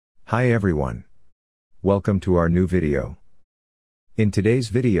Hi everyone. Welcome to our new video. In today's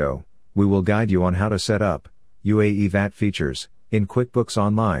video, we will guide you on how to set up UAE VAT features in QuickBooks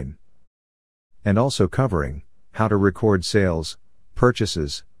Online. And also covering how to record sales,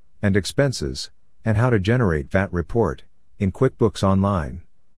 purchases, and expenses, and how to generate VAT report in QuickBooks Online.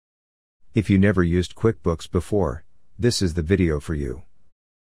 If you never used QuickBooks before, this is the video for you.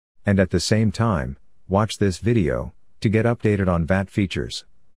 And at the same time, watch this video to get updated on VAT features.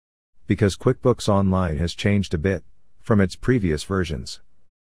 Because QuickBooks Online has changed a bit from its previous versions.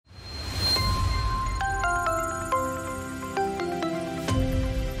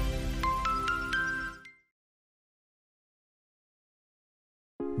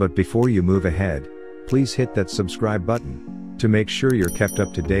 But before you move ahead, please hit that subscribe button to make sure you're kept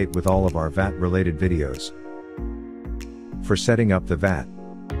up to date with all of our VAT related videos. For setting up the VAT,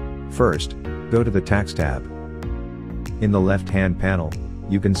 first, go to the Tax tab. In the left-hand panel,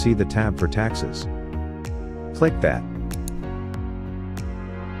 you can see the tab for taxes. Click that.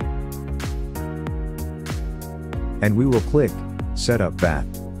 And we will click Set up VAT.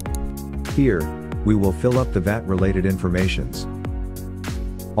 Here, we will fill up the VAT related informations.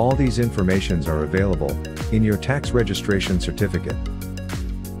 All these informations are available in your tax registration certificate.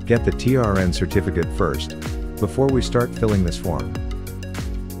 Get the TRN certificate first, before we start filling this form.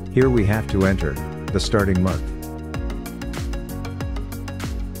 Here we have to enter the starting month.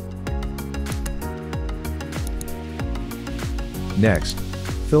 Next,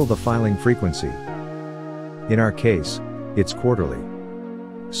 fill the filing frequency. In our case, it's quarterly.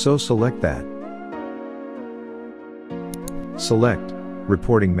 So select that. Select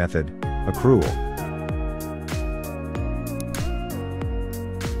Reporting Method, Accrual.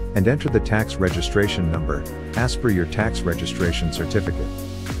 And enter the tax registration number, as per your tax registration certificate.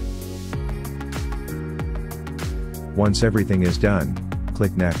 Once everything is done,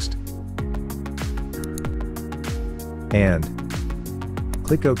 click Next. And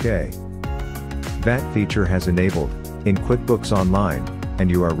click OK. VAT feature has enabled in QuickBooks Online, and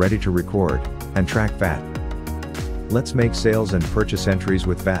you are ready to record and track VAT. Let's make sales and purchase entries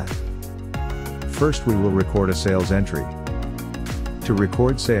with VAT. First we will record a sales entry. To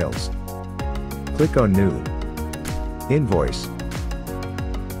record sales, click on New Invoice.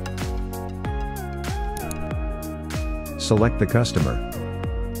 Select the customer.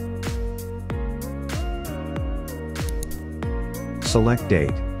 Select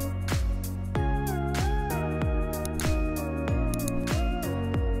date.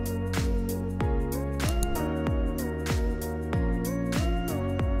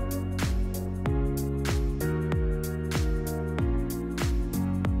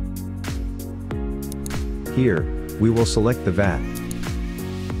 Here, we will select the VAT.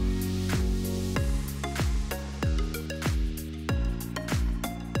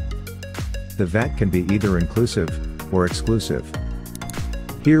 The VAT can be either inclusive or exclusive.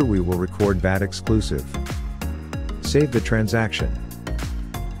 Here we will record VAT exclusive. Save the transaction.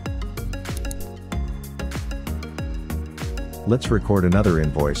 Let's record another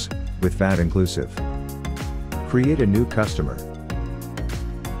invoice with VAT inclusive. Create a new customer.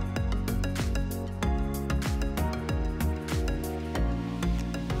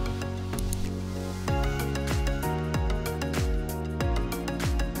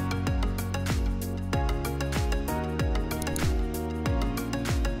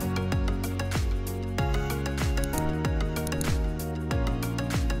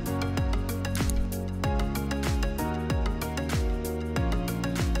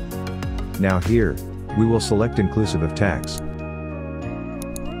 Now here, we will select inclusive of tax.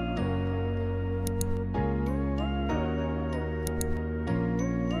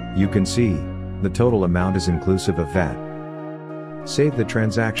 You can see, the total amount is inclusive of VAT. Save the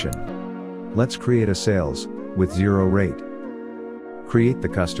transaction. Let's create a sales with zero rate. Create the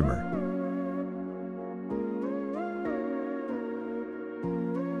customer.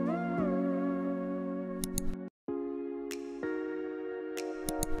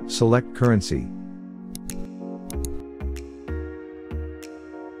 Select currency.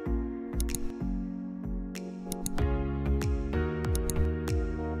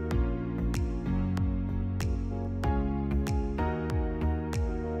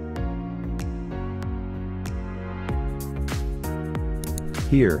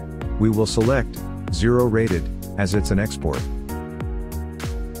 Here, we will select zero rated, as it's an export.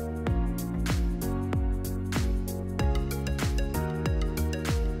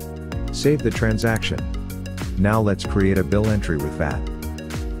 Save the transaction. Now let's create a bill entry with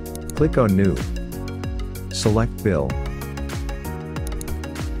VAT. Click on New. Select Bill.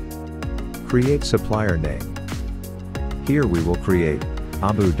 Create supplier name. Here we will create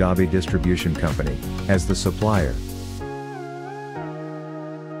Abu Dhabi Distribution Company, as the supplier.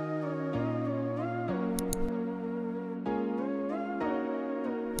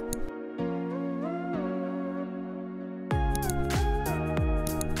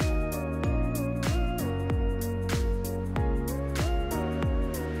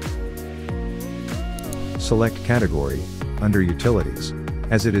 Select category, under Utilities,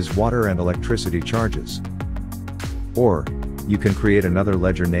 as it is water and electricity charges. Or, you can create another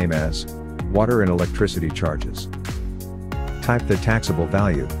ledger name as Water and Electricity Charges. Type the taxable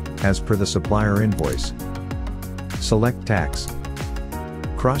value, as per the supplier invoice. Select Tax.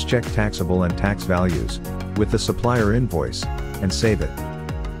 Cross-check taxable and tax values, with the supplier invoice, and save it.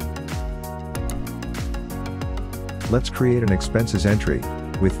 Let's create an expenses entry,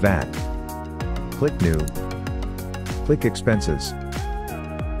 with VAT. Click New. Click Expenses.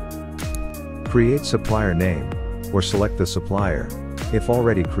 Create supplier name, or select the supplier, if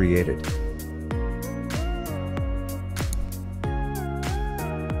already created.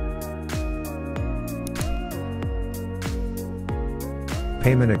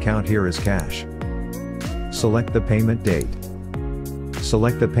 Payment account here is cash. Select the payment date.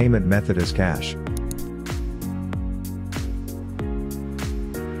 Select the payment method as cash.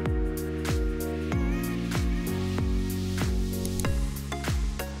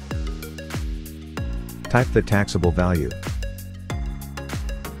 Type the taxable value.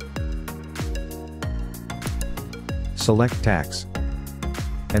 Select Tax.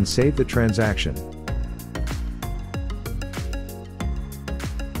 And save the transaction.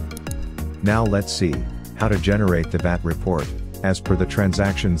 Now let's see how to generate the VAT report, as per the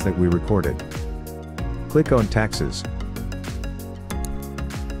transactions that we recorded. Click on Taxes.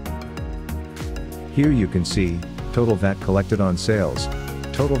 Here you can see total VAT collected on sales,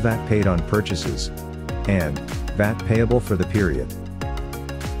 total VAT paid on purchases, and VAT payable for the period.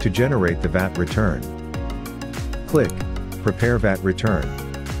 To generate the VAT return, click Prepare VAT Return.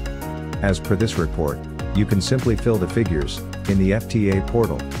 As per this report, you can simply fill the figures in the FTA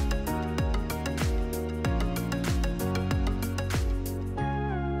portal.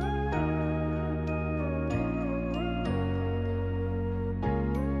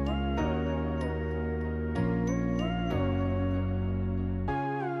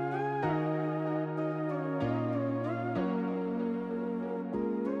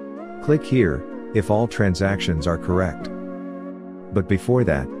 Click here, if all transactions are correct. But before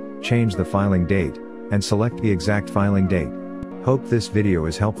that, change the filing date, and select the exact filing date. Hope this video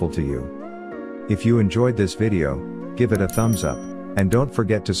is helpful to you. If you enjoyed this video, give it a thumbs up, and don't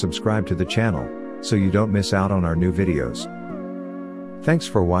forget to subscribe to the channel, so you don't miss out on our new videos. Thanks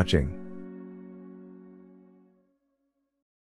for watching.